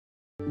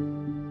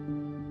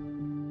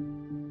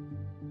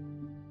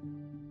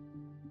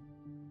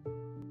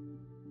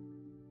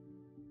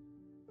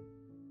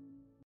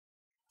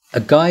A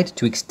guide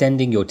to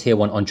extending your Tier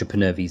 1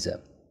 entrepreneur visa.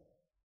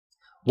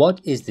 What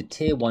is the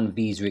Tier 1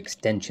 visa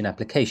extension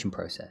application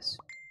process?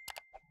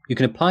 You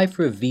can apply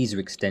for a visa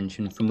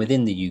extension from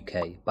within the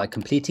UK by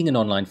completing an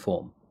online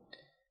form.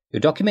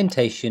 Your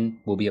documentation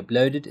will be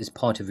uploaded as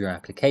part of your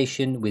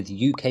application with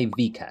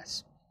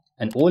UKVCAS,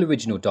 and all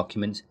original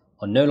documents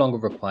are no longer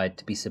required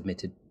to be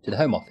submitted to the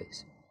Home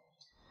Office.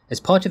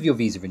 As part of your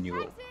visa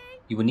renewal,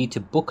 you will need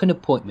to book an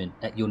appointment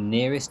at your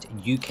nearest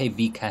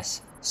UKVCAS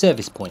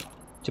service point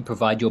to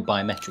provide your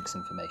biometrics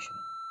information.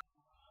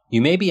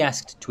 You may be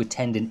asked to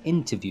attend an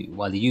interview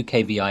while the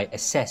UKVI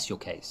assess your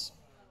case.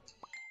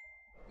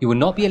 You will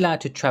not be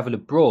allowed to travel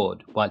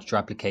abroad whilst your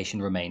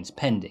application remains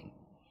pending.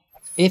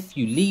 If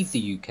you leave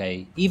the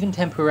UK, even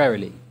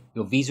temporarily,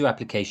 your visa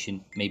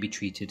application may be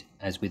treated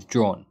as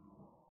withdrawn.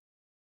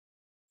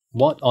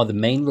 What are the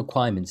main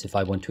requirements if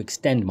I want to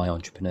extend my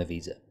entrepreneur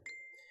visa?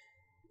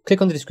 Click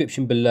on the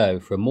description below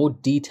for a more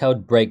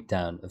detailed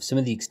breakdown of some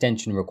of the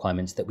extension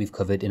requirements that we've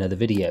covered in other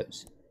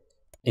videos.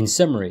 In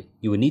summary,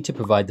 you will need to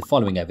provide the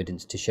following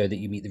evidence to show that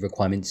you meet the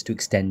requirements to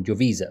extend your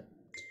visa.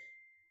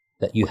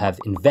 That you have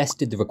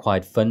invested the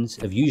required funds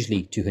of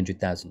usually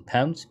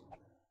 £200,000,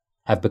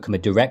 have become a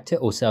director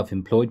or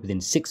self-employed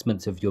within 6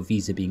 months of your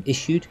visa being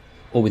issued,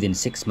 or within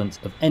 6 months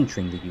of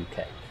entering the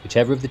UK,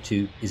 whichever of the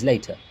two is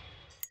later.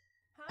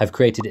 Have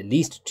created at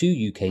least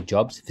 2 UK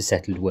jobs for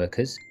settled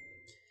workers,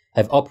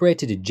 have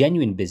operated a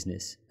genuine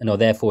business and are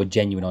therefore a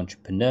genuine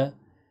entrepreneur,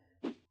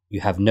 you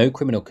have no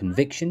criminal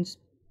convictions,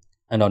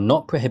 and are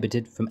not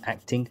prohibited from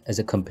acting as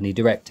a company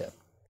director.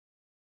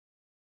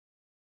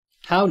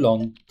 How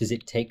long does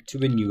it take to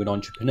renew an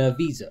entrepreneur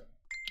visa?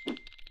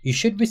 You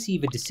should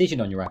receive a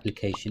decision on your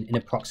application in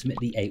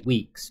approximately 8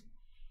 weeks.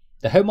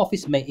 The Home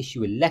Office may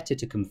issue a letter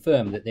to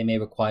confirm that they may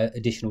require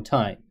additional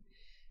time.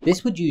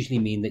 This would usually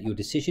mean that your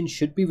decision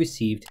should be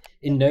received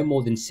in no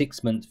more than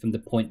 6 months from the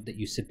point that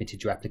you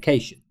submitted your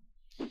application.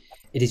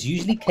 It is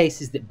usually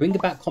cases that bring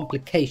about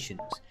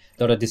complications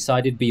that are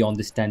decided beyond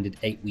the standard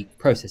 8-week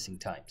processing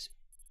times.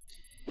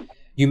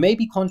 You may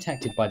be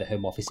contacted by the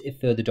Home Office if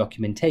further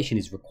documentation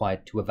is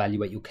required to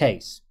evaluate your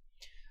case.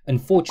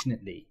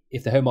 Unfortunately,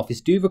 if the Home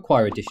Office do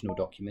require additional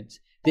documents,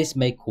 this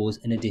may cause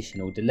an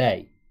additional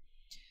delay.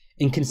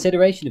 In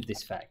consideration of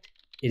this fact,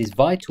 it is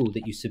vital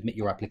that you submit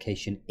your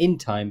application in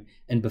time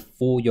and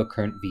before your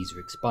current visa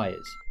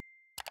expires.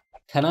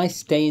 Can I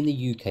stay in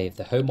the UK if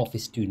the Home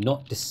Office do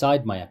not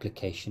decide my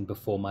application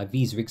before my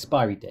visa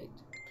expiry date?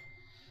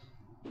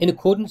 In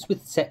accordance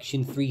with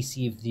Section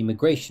 3C of the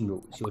Immigration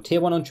Rules, your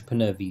Tier 1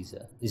 entrepreneur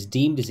visa is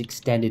deemed as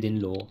extended in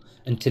law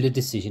until a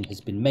decision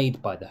has been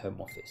made by the Home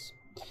Office.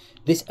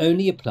 This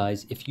only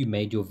applies if you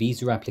made your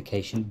visa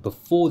application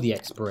before the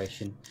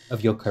expiration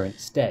of your current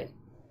stay.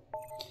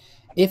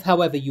 If,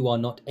 however, you are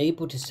not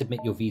able to submit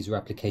your visa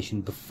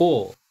application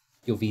before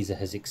your visa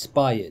has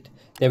expired,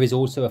 there is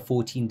also a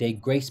 14-day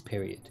grace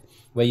period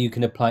where you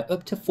can apply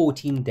up to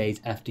 14 days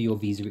after your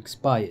visa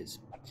expires.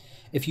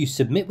 If you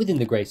submit within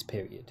the grace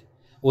period,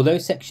 although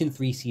Section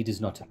 3C does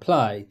not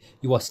apply,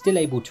 you are still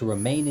able to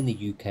remain in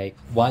the UK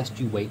whilst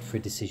you wait for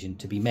a decision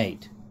to be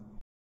made.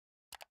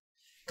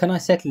 Can I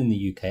settle in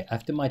the UK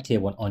after my Tier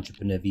 1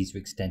 entrepreneur visa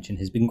extension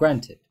has been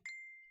granted?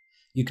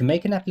 You can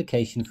make an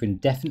application for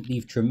indefinite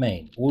leave to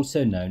remain,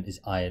 also known as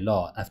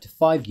ILR, after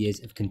 5 years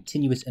of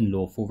continuous and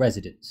lawful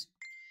residence.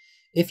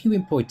 If you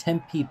employ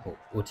 10 people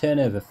or turn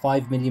over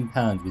 £5 million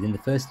within the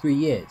first 3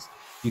 years,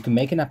 you can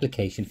make an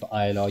application for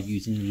ILR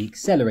using the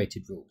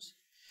accelerated rules.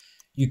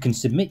 You can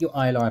submit your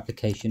ILR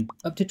application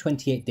up to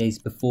 28 days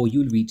before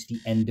you reach the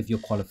end of your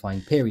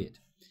qualifying period.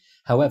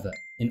 However,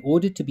 in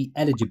order to be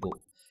eligible,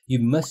 you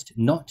must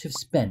not have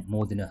spent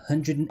more than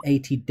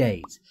 180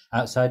 days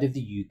outside of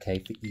the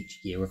UK for each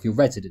year of your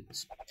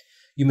residence.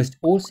 You must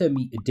also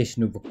meet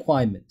additional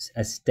requirements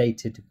as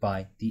stated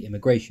by the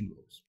immigration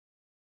rules.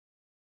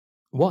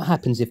 What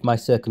happens if my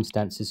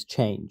circumstances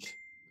change?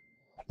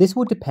 This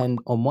will depend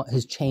on what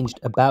has changed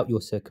about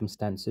your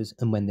circumstances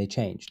and when they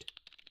changed.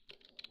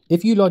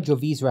 If you lodge your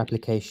visa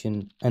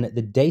application and at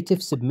the date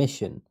of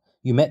submission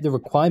you met the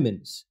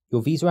requirements,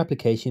 your visa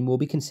application will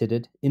be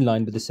considered in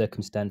line with the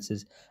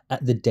circumstances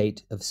at the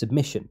date of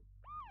submission.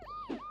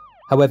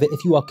 However,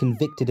 if you are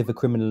convicted of a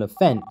criminal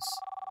offence,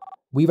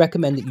 we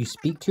recommend that you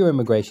speak to your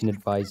immigration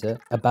advisor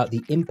about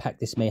the impact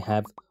this may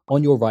have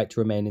on your right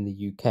to remain in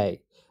the UK,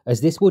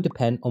 as this will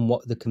depend on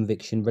what the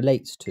conviction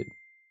relates to.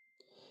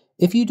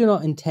 If you do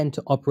not intend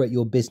to operate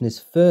your business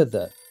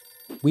further,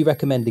 we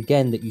recommend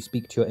again that you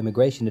speak to your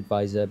immigration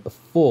advisor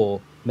before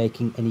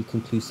making any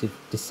conclusive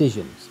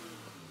decisions.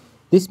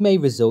 This may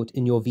result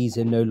in your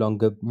visa no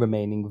longer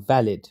remaining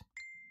valid.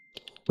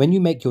 When you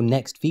make your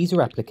next visa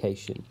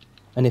application,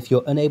 and if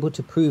you're unable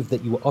to prove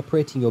that you are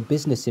operating your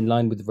business in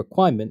line with the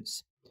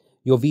requirements,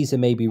 your visa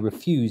may be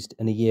refused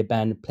and a year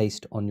ban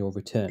placed on your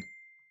return.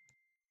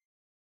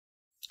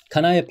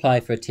 Can I apply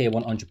for a Tier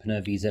 1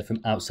 entrepreneur visa from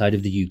outside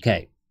of the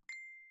UK?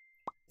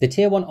 The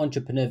Tier 1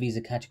 entrepreneur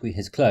visa category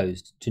has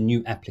closed to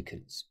new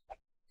applicants.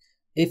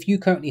 If you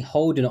currently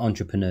hold an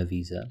entrepreneur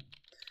visa,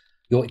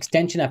 your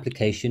extension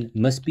application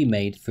must be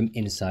made from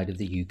inside of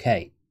the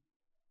UK.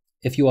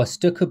 If you are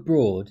stuck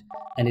abroad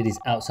and it is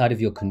outside of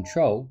your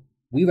control,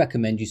 we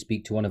recommend you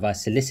speak to one of our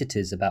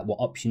solicitors about what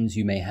options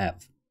you may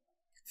have.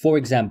 For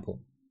example,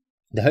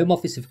 the Home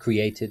Office have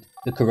created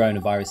the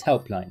Coronavirus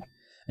Helpline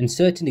and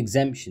certain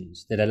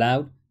exemptions that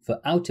allowed for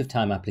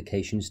out-of-time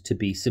applications to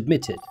be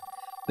submitted,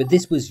 but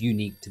this was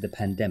unique to the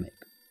pandemic.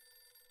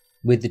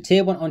 With the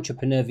Tier 1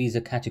 Entrepreneur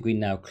Visa category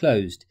now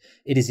closed,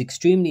 it is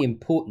extremely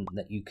important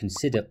that you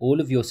consider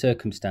all of your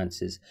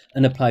circumstances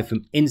and apply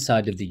from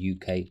inside of the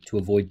UK to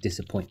avoid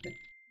disappointment.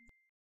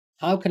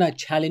 How can I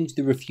challenge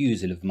the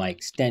refusal of my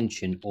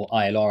extension or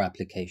ILR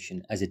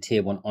application as a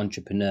Tier 1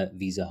 Entrepreneur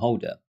Visa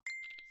holder?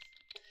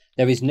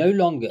 There is no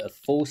longer a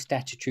full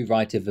statutory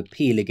right of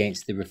appeal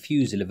against the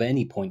refusal of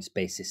any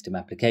points-based system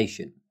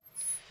application.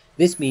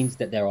 This means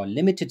that there are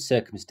limited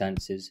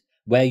circumstances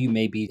where you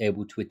may be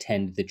able to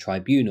attend the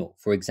tribunal,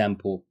 for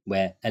example,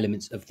 where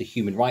elements of the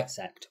Human Rights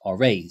Act are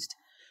raised,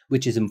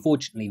 which is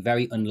unfortunately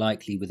very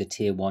unlikely with a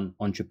Tier 1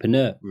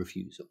 entrepreneur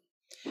refusal.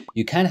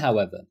 You can,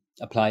 however,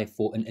 apply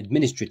for an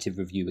administrative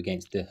review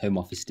against the Home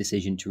Office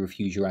decision to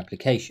refuse your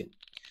application.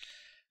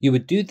 You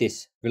would do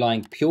this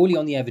relying purely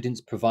on the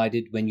evidence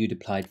provided when you'd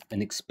applied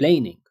and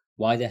explaining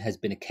why there has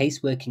been a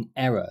caseworking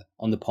error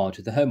on the part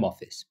of the Home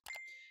Office.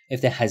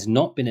 If there has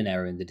not been an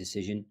error in the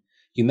decision,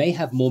 you may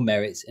have more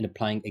merits in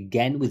applying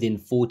again within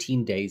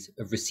 14 days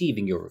of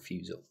receiving your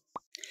refusal.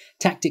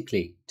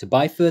 Tactically, to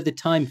buy further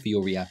time for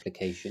your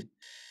reapplication,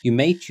 you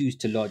may choose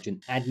to lodge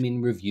an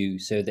admin review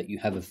so that you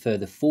have a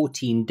further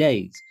 14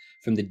 days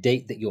from the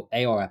date that your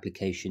AR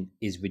application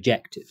is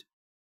rejected.